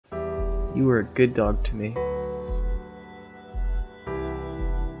You were a good dog to me.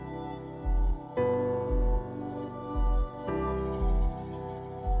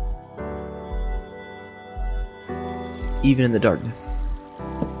 Even in the darkness,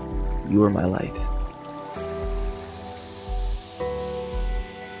 you were my light.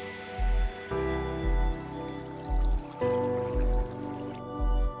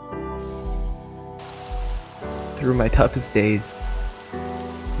 Through my toughest days,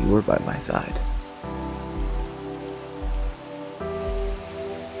 you were by my side.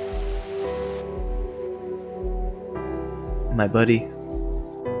 My buddy,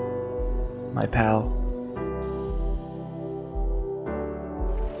 my pal,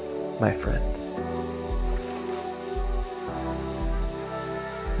 my friend.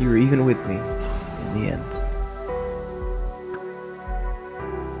 You were even with me in the end.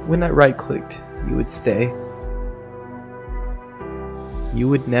 When I right-clicked, you would stay. You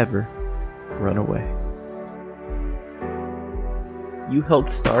would never run away. You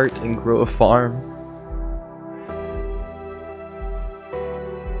helped start and grow a farm.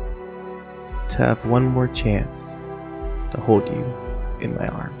 To have one more chance to hold you in my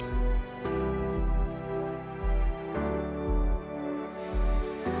arms.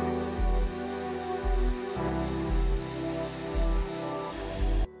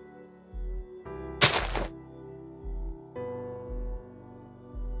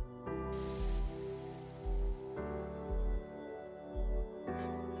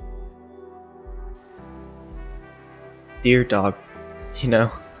 Dear dog,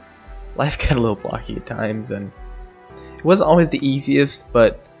 life got a little blocky at times, and it wasn't always the easiest,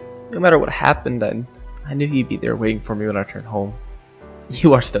 but no matter what happened, I knew you'd be there waiting for me when I returned home.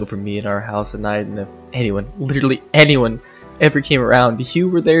 You are still for me in our house at night, and if anyone, literally anyone, ever came around, you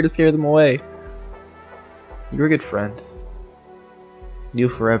were there to scare them away. You were a good friend. You'll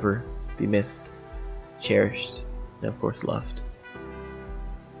forever be missed, cherished, and of course loved.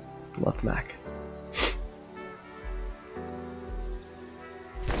 Love, Mac.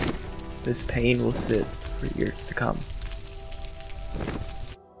 This pain will sit for years to come,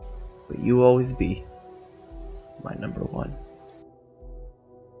 but you will always be my number one.